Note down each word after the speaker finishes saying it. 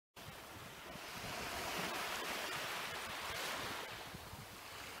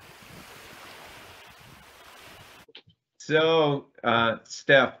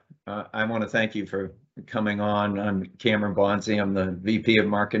Steph, I want to thank you for coming on. I'm Cameron Bonzi. I'm the VP of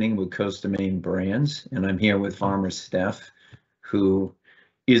Marketing with Coast of Maine Brands, and I'm here with Farmer Steph, who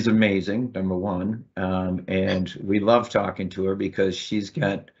is amazing, number one. And we love talking to her because she's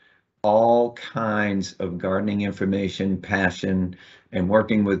got all kinds of gardening information, passion, and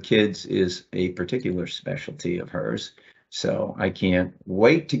working with kids is a particular specialty of hers. So I can't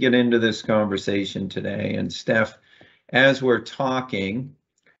wait to get into this conversation today. And Steph, as we're talking,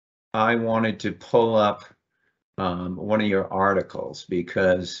 I wanted to pull up one of your articles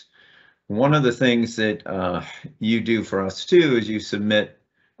because one of the things that you do for us too is you submit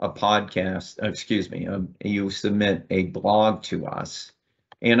a podcast, you submit a blog to us.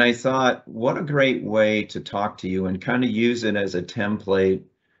 And I thought, what a great way to talk to you and kind of use it as a template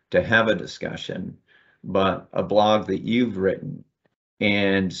to have a discussion, but a blog that you've written.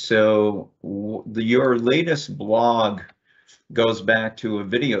 And so your latest blog goes back to a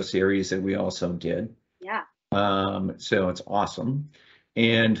video series that we also did. Yeah. So it's awesome.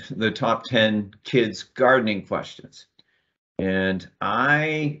 And the top 10 kids gardening questions. And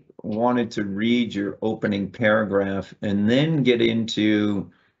I wanted to read your opening paragraph and then get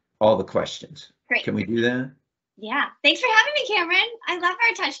into all the questions. Great. Can we do that? Yeah. Thanks for having me, Cameron. I love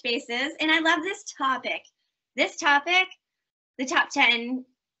our touch bases and I love this topic. This topic, the top 10,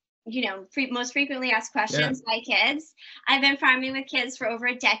 most frequently asked questions by kids. I've been farming with kids for over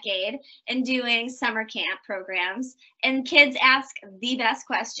a decade and doing summer camp programs, and kids ask the best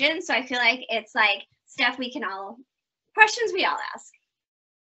questions. So I feel like it's like stuff questions we all ask.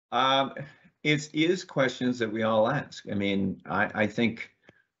 It is questions that we all ask. I mean, I think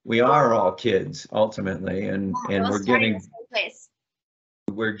we are all kids ultimately, and we're getting,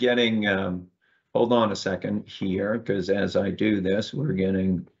 hold on a second here, because as I do this,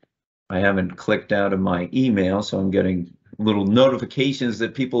 I haven't clicked out of my email, so I'm getting little notifications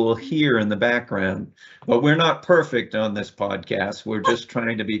that people will hear in the background. But we're not perfect on this podcast. We're just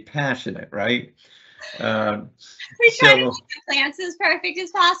trying to be passionate, right? We try to make the plants as perfect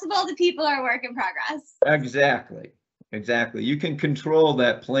as possible. The people are a work in progress. Exactly. You can control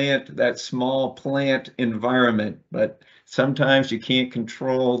that small plant environment, but sometimes you can't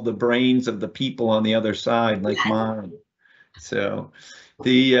control the brains of the people on the other side, like mine. So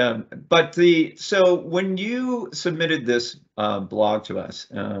when you submitted this blog to us,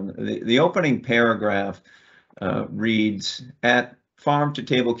 the opening paragraph reads, "At Farm to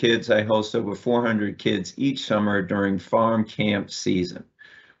Table Kids, I host over 400 kids each summer during farm camp season.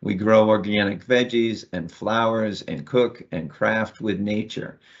 We grow organic veggies and flowers and cook and craft with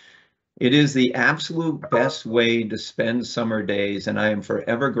nature. It is the absolute best way to spend summer days, and I am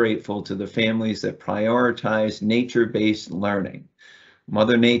forever grateful to the families that prioritize nature-based learning.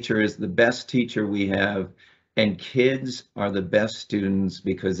 Mother Nature is the best teacher we have, and kids are the best students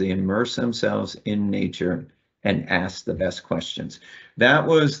because they immerse themselves in nature and ask the best questions." That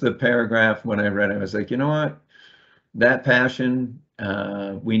was the paragraph when I read it. I was like, you know what? That passion,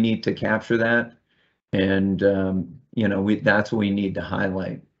 we need to capture that. And, that's what we need to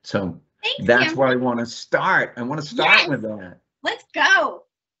highlight. So that's where I want to start. I want to start with that. Let's go.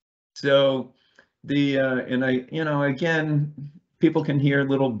 So again, people can hear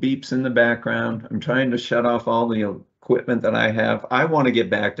little beeps in the background. I'm trying to shut off all the equipment that I have. I want to get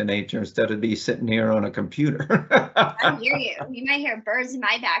back to nature instead of be sitting here on a computer. I hear you. You might hear birds in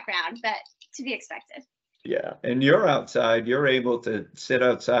my background, but to be expected. Yeah, and you're outside. You're able to sit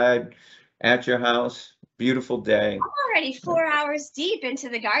outside at your house. Beautiful day. I'm already 4 hours deep into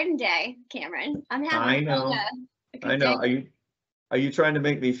the garden day, Cameron. I'm having I know. Are you trying to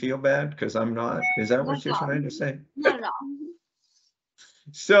make me feel bad? Because I'm not. Is that what you're trying to say? Not at all.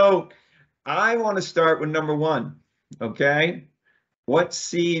 So I want to start with number one. Okay. What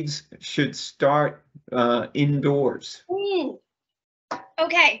seeds should start indoors?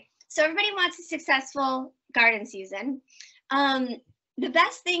 Okay. So everybody wants a successful garden season. The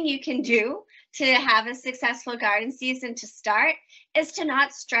best thing you can do to have a successful garden season to start is to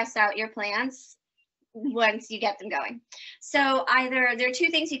not stress out your plants once you get them going. So there are two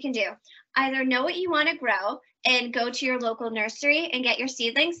things you can do. Either know what you want to grow and go to your local nursery and get your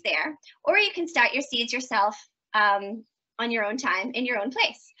seedlings there, or you can start your seeds yourself on your own time in your own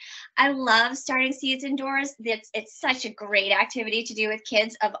place. I love starting seeds indoors. It's such a great activity to do with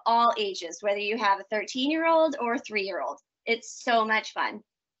kids of all ages, whether you have a 13-year-old or a 3-year-old. It's so much fun.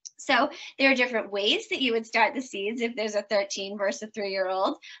 So there are different ways that you would start the seeds if there's a 13 versus a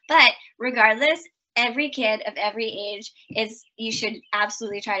 3-year-old, but regardless, every kid of every age you should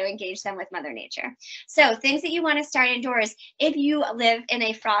absolutely try to engage them with Mother Nature. So things that you want to start indoors, if you live in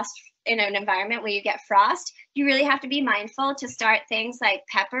a frost in an environment where you get frost, you really have to be mindful to start things like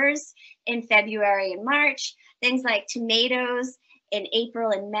peppers in February and March, things like tomatoes in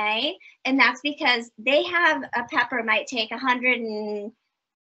April and May. And that's because they have a pepper might take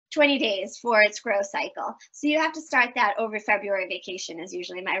 120 days for its growth cycle. So you have to start that over February vacation is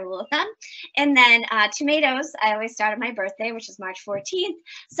usually my rule of thumb. And then tomatoes, I always start on my birthday, which is March 14th.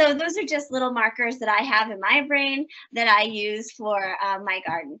 So those are just little markers that I have in my brain that I use for my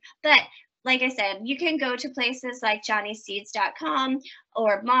garden. But like I said, you can go to places like johnnyseeds.com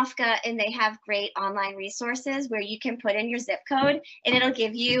or Mofka, and they have great online resources where you can put in your zip code and it'll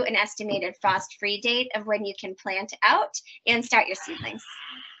give you an estimated frost-free date of when you can plant out and start your seedlings.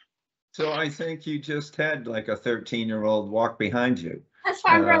 So I think you just had like a 13-year-old walk behind you. That's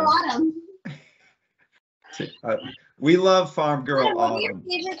Farm Girl Autumn. We love Farm Girl Autumn. What are your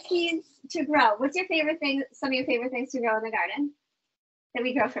favorite seeds to grow? What's your favorite thing, some of your favorite things to grow in the garden that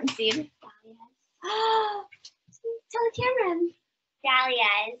we grow from seed? Oh, tell Cameron.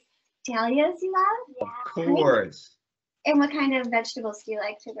 Dahlias. Dahlias you love? Yeah. Of course. And what kind of vegetables do you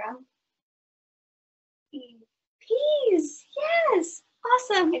like to grow? Peas. Peas, yes.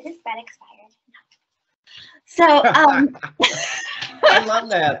 Awesome. Is this bed expired? So, I love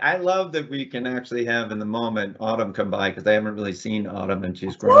that. I love that we can actually have in the moment Autumn come by because I haven't really seen Autumn and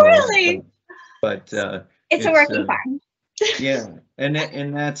she's growing. Really? But it's a working farm. Yeah, and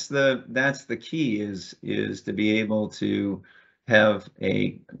that's the key is to be able to have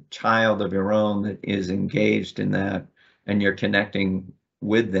a child of your own that is engaged in that, and you're connecting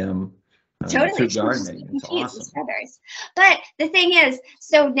with them. Totally. Through gardening. It's awesome. Feathers. But the thing is,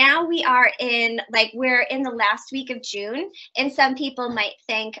 so now we're in the last week of June, and some people might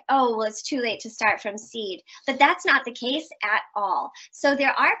think, oh, well, it's too late to start from seed. But that's not the case at all. So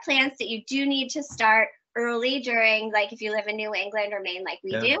there are plants that you do need to start early during, like if you live in New England or Maine like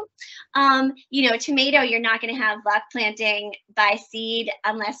we do. Tomato, you're not going to have luck planting by seed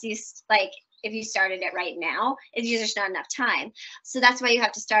unless you if you started it right now, it's usually just not enough time. So that's why you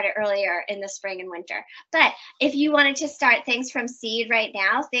have to start it earlier in the spring and winter. But if you wanted to start things from seed right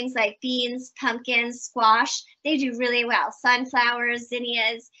now, things like beans, pumpkins, squash, they do really well. Sunflowers,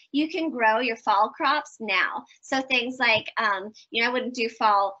 zinnias, you can grow your fall crops now. So things like, I wouldn't do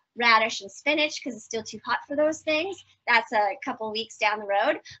fall radish and spinach because it's still too hot for those things. That's a couple weeks down the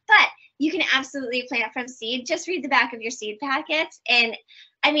road. But you can absolutely plant from seed. Just read the back of your seed packets. And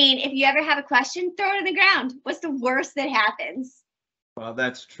I mean, if you ever have a question, throw it in the ground. What's the worst that happens? Well,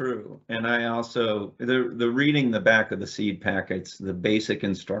 that's true. And I also, the reading the back of the seed packets, the basic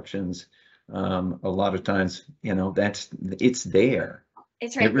instructions, a lot of times, it's there.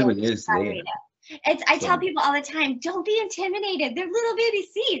 It's right. It really is there. I tell people all the time, don't be intimidated. They're little baby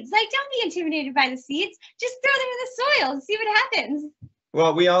seeds. Like, don't be intimidated by the seeds. Just throw them in the soil and see what happens.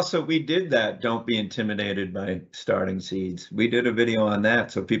 Well, we did that. Don't be intimidated by starting seeds. We did a video on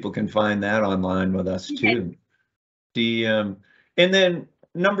that, so people can find that online with us too. And then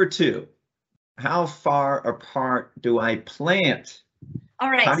number 2, how far apart do I plant?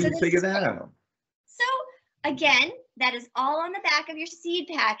 All right. How do you figure that out? So again, that is all on the back of your seed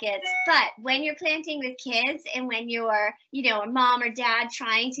packets. But when you're planting with kids and when you're, a mom or dad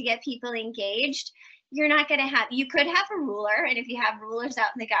trying to get people engaged, you're not going to you could have a ruler. And if you have rulers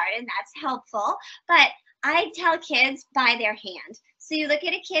out in the garden, that's helpful. But I tell kids by their hand. So you look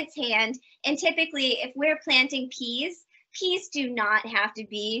at a kid's hand, and typically if we're planting peas do not have to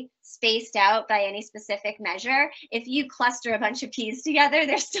be spaced out by any specific measure. If you cluster a bunch of peas together,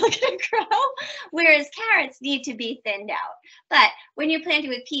 they're still going to grow, whereas carrots need to be thinned out. But when you're planting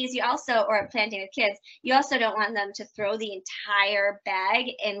with peas, or planting with kids, you also don't want them to throw the entire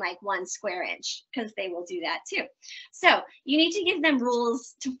bag in like 1 square inch, because they will do that too. So you need to give them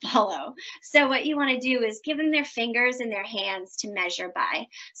rules to follow. So what you want to do is give them their fingers and their hands to measure by.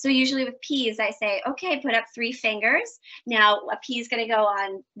 So usually with peas, I say, okay, put up 3 fingers. Now a pea is going to go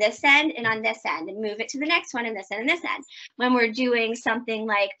on this end and on this end, and move it to the next one and this end and this end. When we're doing something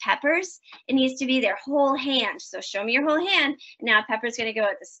like peppers, it needs to be their whole hand. So show me your whole hand. And now pepper's going to go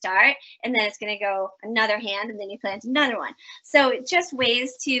at the start, and then it's going to go another hand, and then you plant another one. So just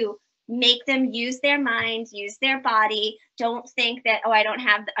ways to make them use their mind, use their body. Don't think that, oh, I don't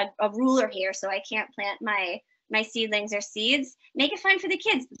have a ruler here, so I can't plant my seedlings or seeds. Make it fun for the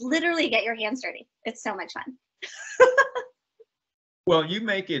kids. Literally get your hands dirty. It's so much fun. Well, you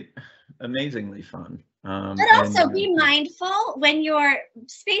make it amazingly fun. But also be mindful when you're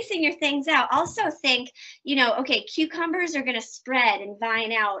spacing your things out. Also think, okay, cucumbers are going to spread and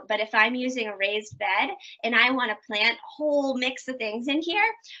vine out. But if I'm using a raised bed and I want to plant a whole mix of things in here,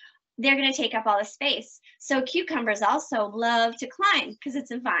 they're going to take up all the space. So cucumbers also love to climb because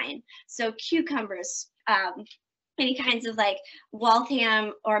it's a vine. So cucumbers, any kinds of like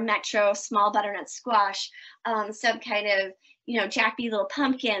Waltham or Metro small butternut squash, some kind of, Jack B. little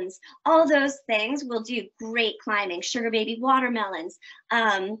pumpkins, all those things will do great climbing. Sugar baby watermelons,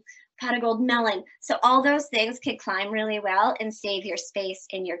 pot of gold melon. So all those things can climb really well and save your space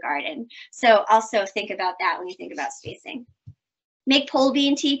in your garden. So also think about that when you think about spacing. Make pole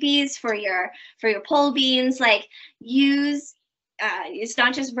bean teepees for your pole beans. Like use, it's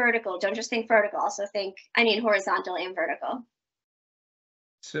not just vertical. Don't just think vertical. Also think, horizontal and vertical.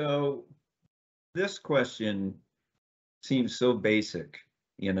 So this question seems so basic,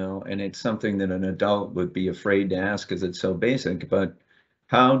 and it's something that an adult would be afraid to ask because it's so basic, but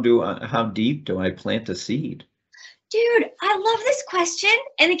how deep do I plant a seed? Dude, I love this question.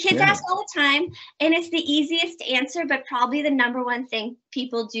 And the kids ask all the time, and it's the easiest to answer, but probably the number one thing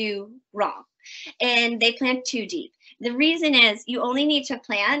people do wrong. And they plant too deep. The reason is you only need to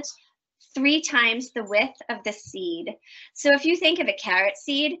plant 3 times the width of the seed. So if you think of a carrot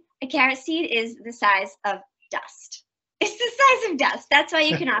seed is the size of dust. It's the size of dust. That's why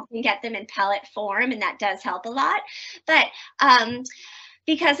you can often get them in pellet form, and that does help a lot. But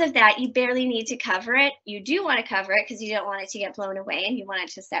because of that, you barely need to cover it. You do want to cover it because you don't want it to get blown away and you want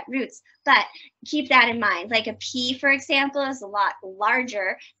it to set roots. But keep that in mind. Like a pea, for example, is a lot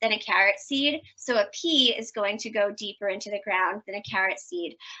larger than a carrot seed. So a pea is going to go deeper into the ground than a carrot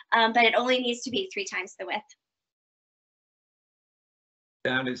seed. But it only needs to be 3 times the width.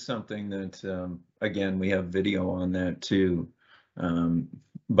 That is something that, again, we have video on that too.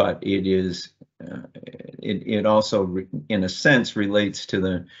 But it is, it also, in a sense, relates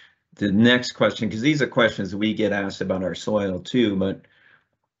to the next question, because these are questions that we get asked about our soil too. But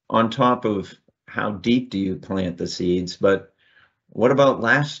on top of how deep do you plant the seeds, but what about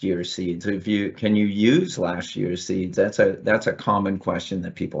last year's seeds? Can you use last year's seeds? That's a common question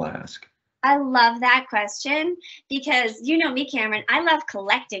that people ask. I love that question because you know me, Cameron, I love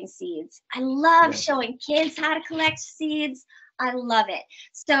collecting seeds. I love showing kids how to collect seeds. I love it.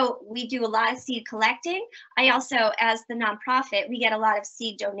 So we do a lot of seed collecting. I also, as the nonprofit, we get a lot of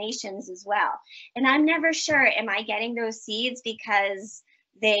seed donations as well. And I'm never sure, am I getting those seeds because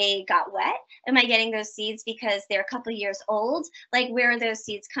they got wet? Am I getting those seeds because they're a couple years old? Like, where are those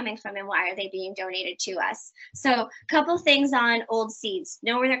seeds coming from and why are they being donated to us? So a couple things on old seeds.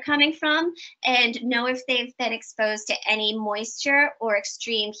 Know where they're coming from and know if they've been exposed to any moisture or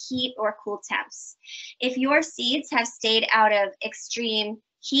extreme heat or cool temps. If your seeds have stayed out of extreme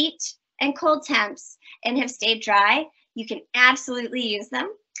heat and cold temps and have stayed dry, you can absolutely use them.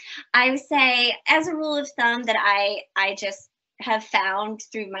 I would say, as a rule of thumb that I just have found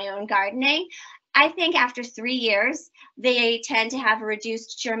through my own gardening, I think after 3 years, they tend to have a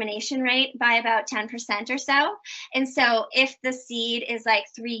reduced germination rate by about 10% or so. And so if the seed is like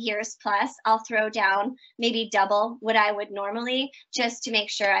 3 years plus, I'll throw down maybe double what I would normally, just to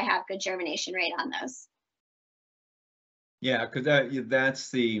make sure I have good germination rate on those. Yeah, because that's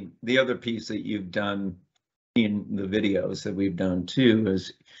the other piece that you've done in the videos that we've done too,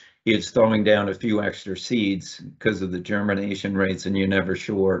 is throwing down a few extra seeds because of the germination rates, and you're never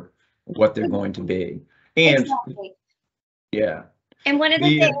sure what they're going to be. And exactly. Yeah. And one of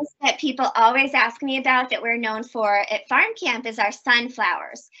the things that people always ask me about that we're known for at Farm Camp is our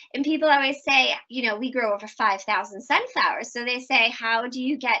sunflowers. And people always say, we grow over 5,000 sunflowers. So they say, how do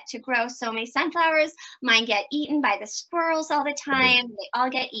you get to grow so many sunflowers? Mine get eaten by the squirrels all the time. They all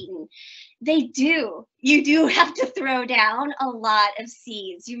get eaten. They do. You do have to throw down a lot of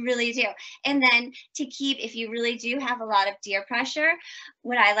seeds. You really do. And then if you really do have a lot of deer pressure,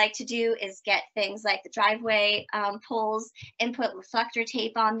 what I like to do is get things like the driveway poles and put reflector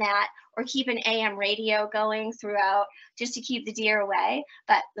tape on that, or keep an AM radio going throughout just to keep the deer away.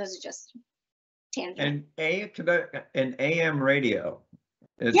 But those are just tangents. And an AM radio.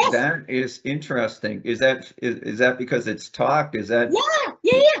 Yes. That is interesting. Is that because it's talk? Is that?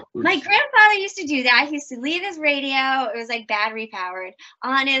 Yeah. My grandfather used to do that. He used to leave his radio, it was like battery powered,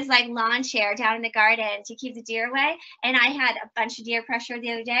 on his like lawn chair down in the garden to keep the deer away. And I had a bunch of deer pressure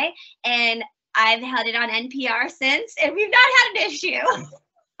the other day, and I've had it on NPR since, and we've not had an issue.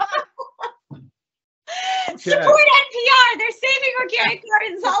 Support NPR. They're saving organic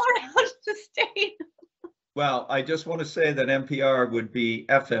gardens all around the state. Well, I just want to say that NPR would be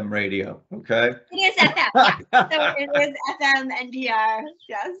FM radio, okay? It is FM, yeah. So it is FM, NPR,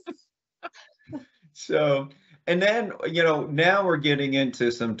 yes. So, and then, now we're getting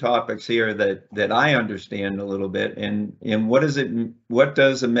into some topics here that I understand a little bit. And what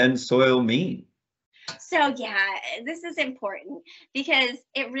does amend soil mean? So yeah, this is important because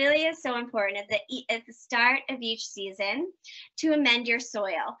it really is so important at the start of each season to amend your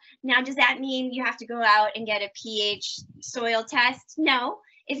soil. Now, does that mean you have to go out and get a pH soil test? No.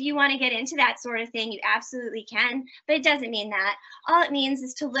 If you want to get into that sort of thing, you absolutely can, but it doesn't mean that. All it means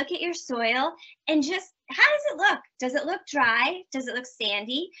is to look at your soil and just, how does it look? Does it look dry? Does it look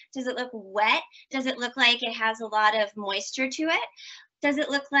sandy? Does it look wet? Does it look like it has a lot of moisture to it? Does it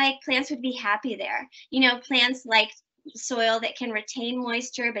look like plants would be happy there? You know, plants like soil that can retain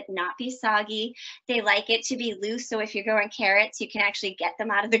moisture but not be soggy. They like it to be loose, so if you're growing carrots, you can actually get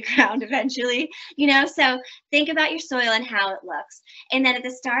them out of the ground eventually, you know. So think about your soil and how it looks. And then at the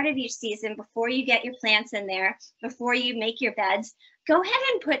start of each season, before you get your plants in there, before you make your beds, go ahead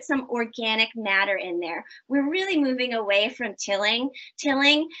and put some organic matter in there. We're really moving away from tilling.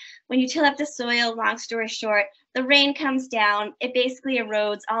 Tilling, when you till up the soil, long story short, the rain comes down, it basically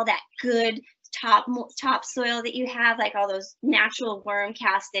erodes all that good topsoil that you have, like all those natural worm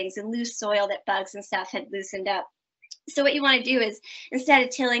castings and loose soil that bugs and stuff had loosened up. So what you want to do is, instead of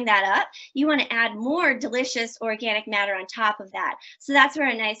tilling that up, you want to add more delicious organic matter on top of that. So that's where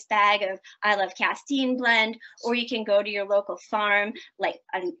a nice bag of I Love Castine blend, or you can go to your local farm, like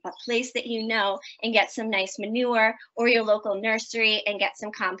a place that you know, and get some nice manure, or your local nursery and get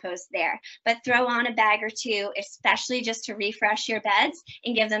some compost there. But throw on a bag or two, especially just to refresh your beds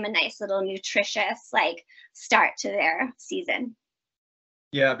and give them a nice little nutritious like start to their season.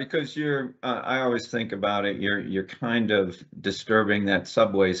 Yeah, because I always think about it, you're kind of disturbing that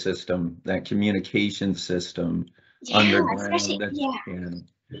subway system, that communication system underground. Especially,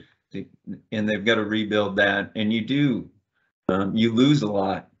 And they've got to rebuild that, and you lose a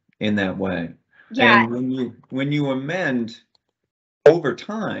lot in that way. Yeah. And when you amend over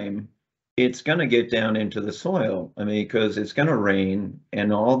time, it's going to get down into the soil. I mean, because it's going to rain,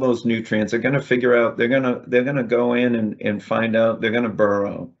 and all those nutrients are going to figure out. They're going to go in and find out. They're going to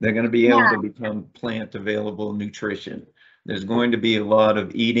burrow. They're going to be able to become plant available nutrition. There's going to be a lot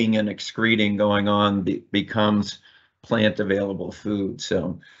of eating and excreting going on. Becomes plant available food.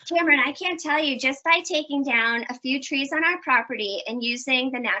 So Cameron, I can't tell you, just by taking down a few trees on our property and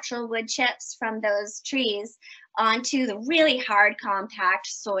using the natural wood chips from those trees onto the really hard compact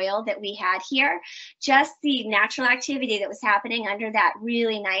soil that we had here, just the natural activity that was happening under that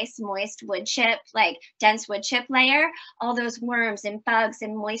really nice moist wood chip, like dense wood chip layer, all those worms and bugs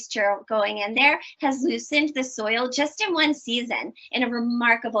and moisture going in there has loosened the soil just in one season in a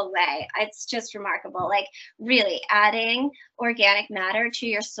remarkable way. It's just remarkable. Like really adding organic matter to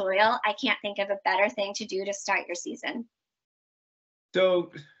your soil, I can't think of a better thing to do to start your season.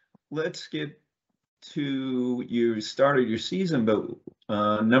 So let's get to, you started your season,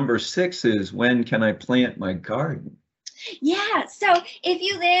 but number 6 is, when can I plant my garden? Yeah, so if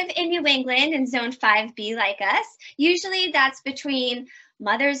you live in New England in zone 5B like us, usually that's between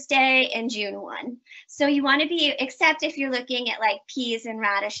Mother's Day and June 1. So you want to be, except if you're looking at like peas and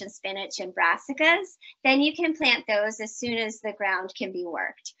radish and spinach and brassicas, then you can plant those as soon as the ground can be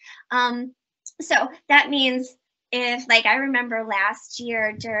worked. So that means, if, like, I remember last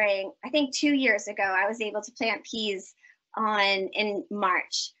year during, I think 2 years ago, I was able to plant peas in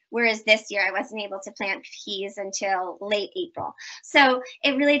March, whereas this year I wasn't able to plant peas until late April. So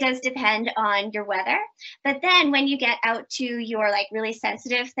it really does depend on your weather. But then when you get out to your like really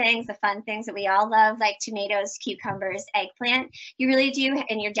sensitive things, the fun things that we all love, like tomatoes, cucumbers, eggplant, you really do,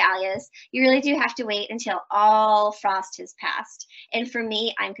 and your dahlias, you really do have to wait until all frost has passed. And for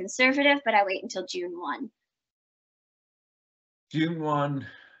me, I'm conservative, but I wait until June 1. June 1,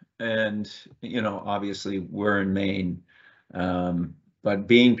 and obviously we're in Maine, but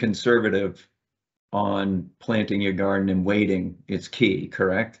being conservative on planting your garden and waiting is key,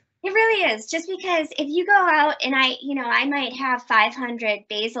 correct? It really is, just because if you go out and I might have 500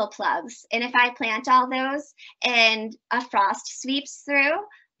 basil plugs, and if I plant all those and a frost sweeps through,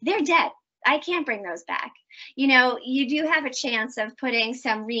 they're dead. I can't bring those back. You do have a chance of putting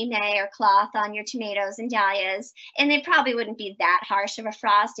some rime or cloth on your tomatoes and dahlias, and they probably wouldn't be that harsh of a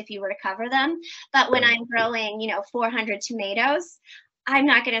frost if you were to cover them. But when I'm growing, 400 tomatoes, I'm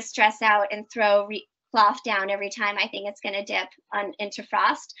not going to stress out and throw cloth down every time I think it's going to dip into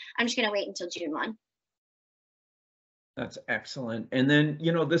frost. I'm just going to wait until June 1. That's excellent. And then,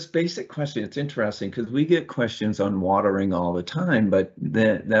 this basic question, it's interesting because we get questions on watering all the time, but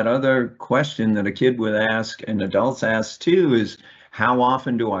that other question that a kid would ask and adults ask too is, how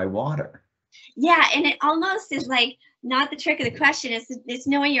often do I water? Yeah, and it almost is like not the trick of the question. It's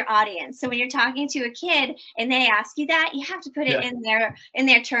knowing your audience. So when you're talking to a kid and they ask you that, you have to put it in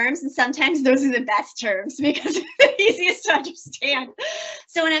their terms. And sometimes those are the best terms because they're the easiest to understand.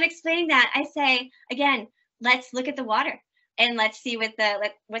 So when I'm explaining that, I say, again, let's look at the water. And let's see what's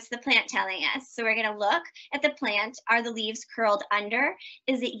the plant telling us. So we're going to look at the plant. Are the leaves curled under?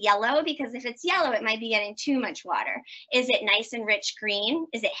 Is it yellow? Because if it's yellow, it might be getting too much water. Is it nice and rich green?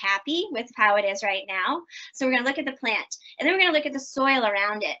 Is it happy with how it is right now? So we're going to look at the plant. And then we're going to look at the soil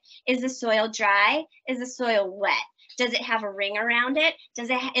around it. Is the soil dry? Is the soil wet? Does it have a ring around it?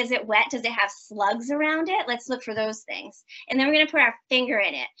 Is it wet? Does it have slugs around it? Let's look for those things. And then we're going to put our finger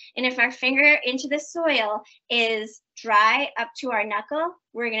in it. And if our finger into the soil is dry up to our knuckle,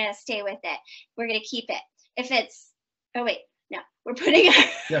 we're going to stay with it. We're going to keep it. If it's, oh wait, no, we're putting our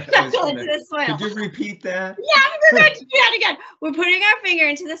knuckle into the soil. Could you repeat that? Yeah, we're going to do that again. We're putting our finger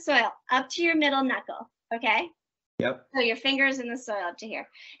into the soil up to your middle knuckle, okay? Yep. So your finger's in the soil up to here.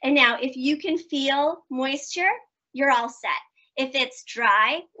 And now if you can feel moisture, you're all set. If it's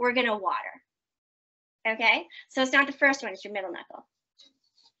dry, we're going to water. Okay? So it's not the first one, it's your middle knuckle.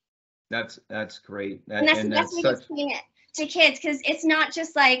 That's great. And that's the best way to explain it to kids, because it's not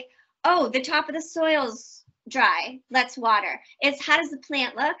just like, oh, the top of the soil's dry, let's water. It's how does the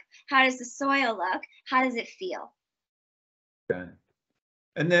plant look? How does the soil look? How does it feel? Okay.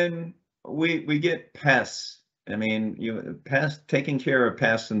 And then we get pests. I mean, taking care of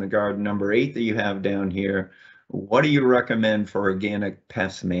pests in the garden, number 8 that you have down here. What do you recommend for organic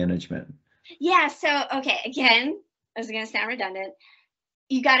pest management? Yeah, so, okay, again, this is going to sound redundant.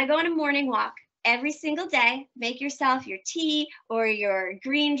 You got to go on a morning walk every single day, make yourself your tea or your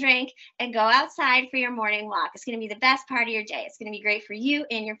green drink and go outside for your morning walk. It's going to be the best part of your day. It's going to be great for you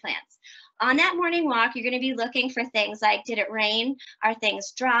and your plants. On that morning walk, you're going to be looking for things like, did it rain? Are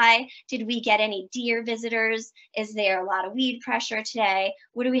things dry? Did we get any deer visitors? Is there a lot of weed pressure today?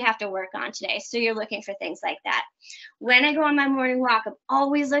 What do we have to work on today? So you're looking for things like that. When I go on my morning walk, I'm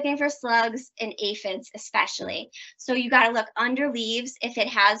always looking for slugs and aphids especially. So you got to look under leaves. If it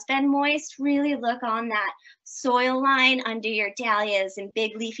has been moist, really look on that soil line under your dahlias and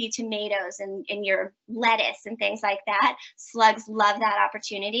big leafy tomatoes and your lettuce and things like that. Slugs love that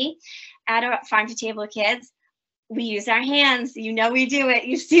opportunity. At our Farm to Table Kids, we use our hands. You know we do it.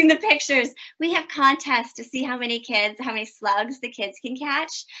 You've seen the pictures. We have contests to see how many slugs the kids can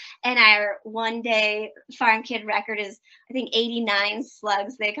catch. And our one-day farm kid record is, I think, 89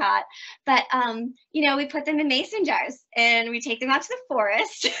 slugs they caught. But, we put them in mason jars and we take them out to the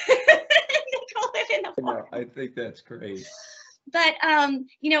forest. And they go live in the forest. I think that's great. But,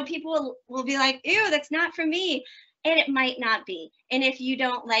 people will be like, ew, that's not for me. And it might not be. And if you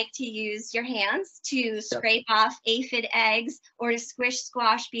don't like to use your hands to scrape off aphid eggs or to squish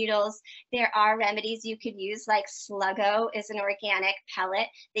squash beetles, there are remedies you could use, like Sluggo is an organic pellet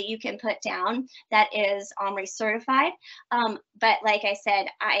that you can put down that is OMRI certified. But like I said,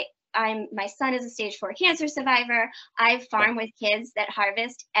 my son is a stage 4 cancer survivor. I farm with kids that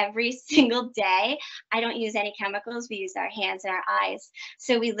harvest every single day. I don't use any chemicals. We use our hands and our eyes.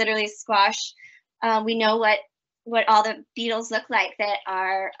 So we literally squash. We know what all the beetles look like that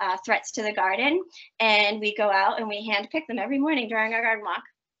are threats to the garden, and we go out and we hand pick them every morning during our garden walk.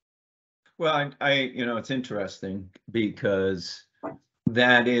 Well, it's interesting because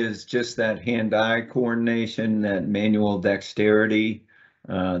that is just that hand-eye coordination, that manual dexterity,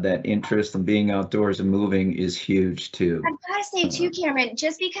 that interest in being outdoors and moving is huge too. I've got to say too, Cameron,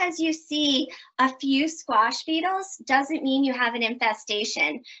 just because you see a few squash beetles doesn't mean you have an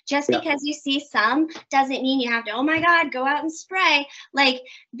infestation. Just because you see some doesn't mean you have to, oh my God, go out and spray. Like,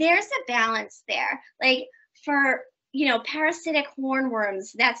 there's a balance there. Like, for parasitic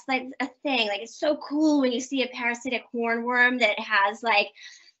hornworms, that's like a thing. Like, it's so cool when you see a parasitic hornworm that has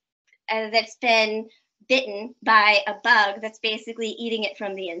that's been bitten by a bug that's basically eating it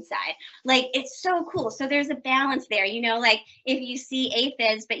from the inside. Like, it's so cool. So there's a balance there, like if you see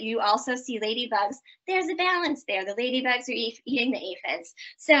aphids, but you also see ladybugs, there's a balance there. The ladybugs are eating the aphids.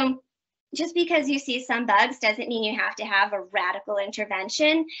 So just because you see some bugs doesn't mean you have to have a radical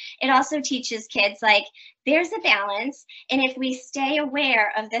intervention. It also teaches kids, like, there's a balance. And if we stay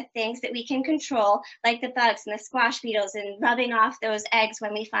aware of the things that we can control, like the bugs and the squash beetles and rubbing off those eggs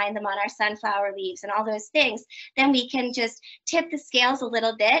when we find them on our sunflower leaves and all those things, then we can just tip the scales a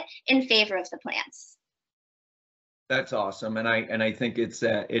little bit in favor of the plants. That's awesome. And I think it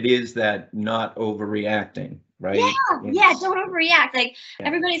is that not overreacting. Right? Yeah, don't overreact. Like,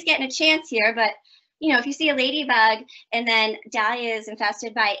 everybody's getting a chance here, but if you see a ladybug and then dahlia is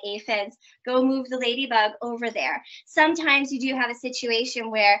infested by aphids, go move the ladybug over there. Sometimes you do have a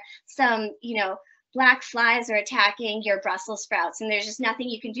situation where some, black flies are attacking your Brussels sprouts, and there's just nothing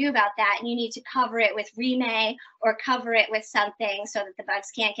you can do about that. And you need to cover it with remay or cover it with something so that the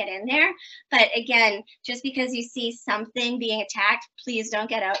bugs can't get in there. But again, just because you see something being attacked, please don't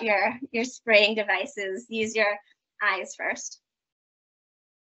get out your spraying devices. Use your eyes first.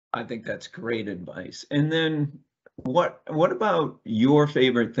 I think that's great advice. And then what about your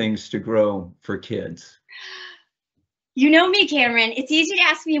favorite things to grow for kids? You know me, Cameron. It's easy to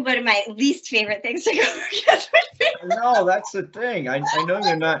ask me what my least favorite things to grow for kids would be. No, that's the thing. I know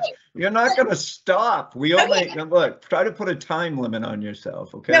you're not going to stop. We only look, try to put a time limit on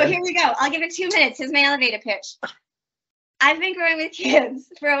yourself, okay? No, here we go. I'll give it 2 minutes. Here's my elevator pitch. I've been growing with kids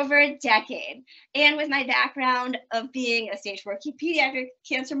for over a decade. And with my background of being a stage 4 pediatric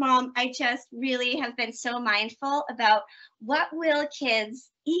cancer mom, I just really have been so mindful about what will kids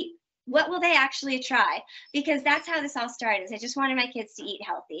eat? What will they actually try? Because that's how this all started. I just wanted my kids to eat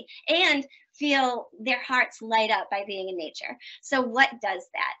healthy and feel their hearts light up by being in nature. So what does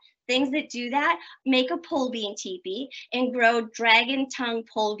that? Things that do that, make a pole bean teepee and grow dragon tongue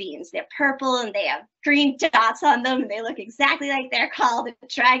pole beans. They're purple and they have green dots on them, and they look exactly like they're called, a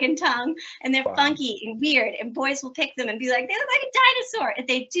dragon tongue, and they're funky and weird, and boys will pick them and be like, they look like a dinosaur, and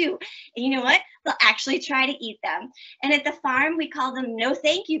they do. And you know what? They'll actually try to eat them. And at the farm, we call them no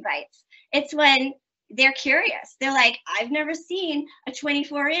thank you bites. It's when they're curious. They're like, I've never seen a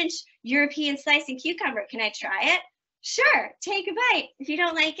 24-inch European slicing cucumber. Can I try it? Sure, take a bite. If you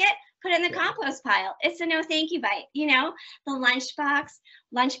don't like it, put it in the compost pile. It's a no thank you bite. You know, the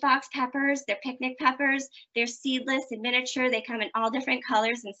lunchbox peppers, they're picnic peppers. They're seedless and miniature. They come in all different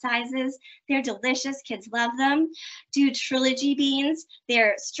colors and sizes. They're delicious. Kids love them. Do trilogy beans.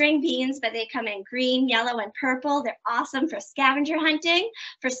 They're string beans, but they come in green, yellow, and purple. They're awesome for scavenger hunting.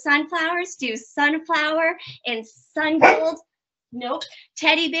 For sunflowers, do sunflower and sun gold. Nope.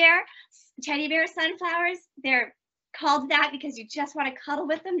 Teddy bear sunflowers. They're called that because you just want to cuddle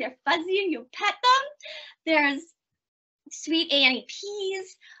with them. They're fuzzy and you pet them. There's sweet Annie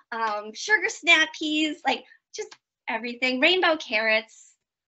peas, sugar snap peas, like just everything. Rainbow carrots,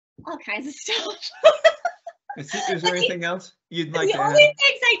 all kinds of stuff. Is there anything else you'd like to add? The only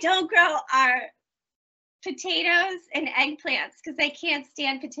things I don't grow are potatoes and eggplants because I can't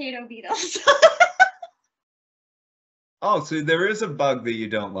stand potato beetles. Oh, so there is a bug that you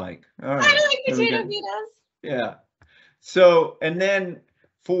don't like. All right. I don't like potato beetles. Yeah. So, and then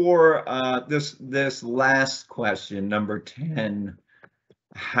for this last question, number 10,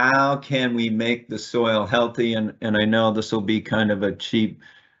 how can we make the soil healthy? And I know this will be kind of a cheap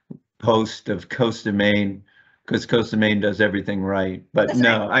post of Coast of Maine because Coast of Maine does everything right. But that's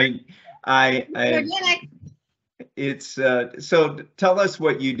no, right. It's so tell us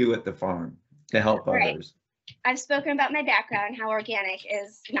what you do at the farm to help others. I've spoken about my background, how organic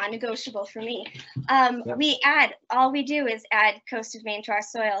is non-negotiable for me. All we do is add Coast of Maine to our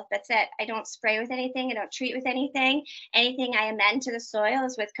soil. That's it. I don't spray with anything. I don't treat with anything. Anything I amend to the soil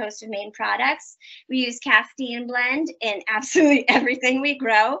is with Coast of Maine products. We use Castine blend in absolutely everything we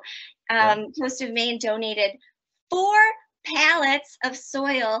grow. Coast of Maine donated 4 pallets of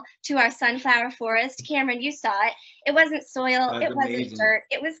soil to our sunflower forest. Cameron, you saw it. It wasn't soil. It wasn't dirt.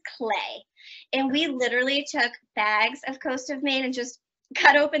 It was clay. And we literally took bags of Coast of Maine and just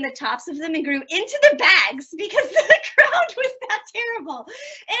cut open the tops of them and grew into the bags because the ground was that terrible.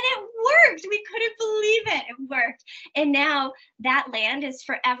 And it worked. We couldn't believe it. It worked. And now that land is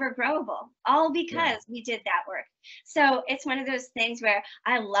forever growable, all because we did that work. So it's one of those things where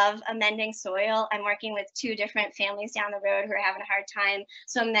I love amending soil. I'm working with 2 different families down the road who are having a hard time.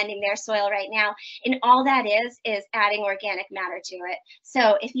 So I'm amending their soil right now. And all that is adding organic matter to it.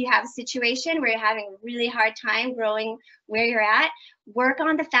 So if you have a situation where you're having a really hard time growing where you're at, work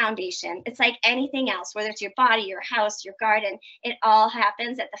on the foundation. It's like anything else, whether it's your body, your house, your garden, it all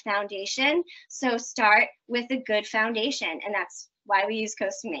happens at the foundation. So start with a good foundation. And that's why we use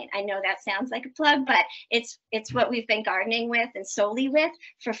Coast of Maine. I know that sounds like a plug, but it's what we've been gardening with and solely with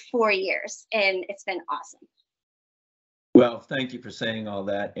for 4 years. And it's been awesome. Well, thank you for saying all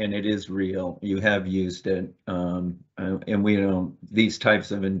that. And it is real. You have used it. And we know these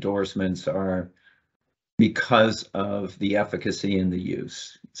types of endorsements are because of the efficacy and the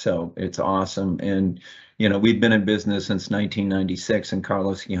use. So it's awesome. And, you know, we've been in business since 1996 and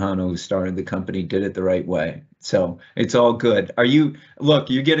Carlos Quijano, who started the company, did it the right way. So it's all good.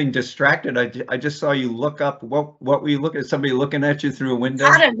 Look, you're getting distracted. I just saw you look up. What were you looking at? Somebody looking at you through a window?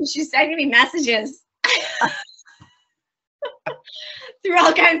 Adam, she's sending me messages through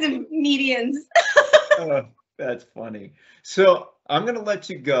all kinds of mediums. Oh, that's funny. So I'm going to let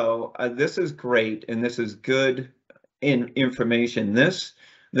you go. This is great, and this is good information. This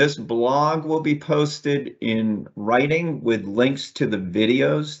This blog will be posted in writing with links to the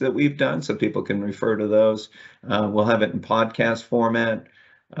videos that we've done so people can refer to those. We'll have it in podcast format.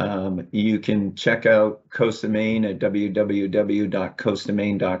 You can check out Coast of Maine at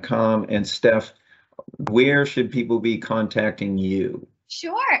www.coastofmaine.com. And Steph, where should people be contacting you?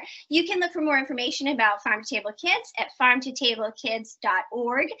 Sure. You can look for more information about Farm to Table Kids at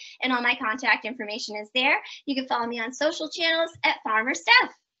farmtotablekids.org, and all my contact information is there. You can follow me on social channels at Farmer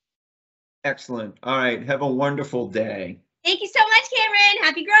Steph. Excellent. All right. Have a wonderful day. Thank you so much, Cameron.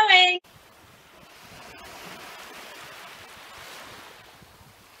 Happy growing.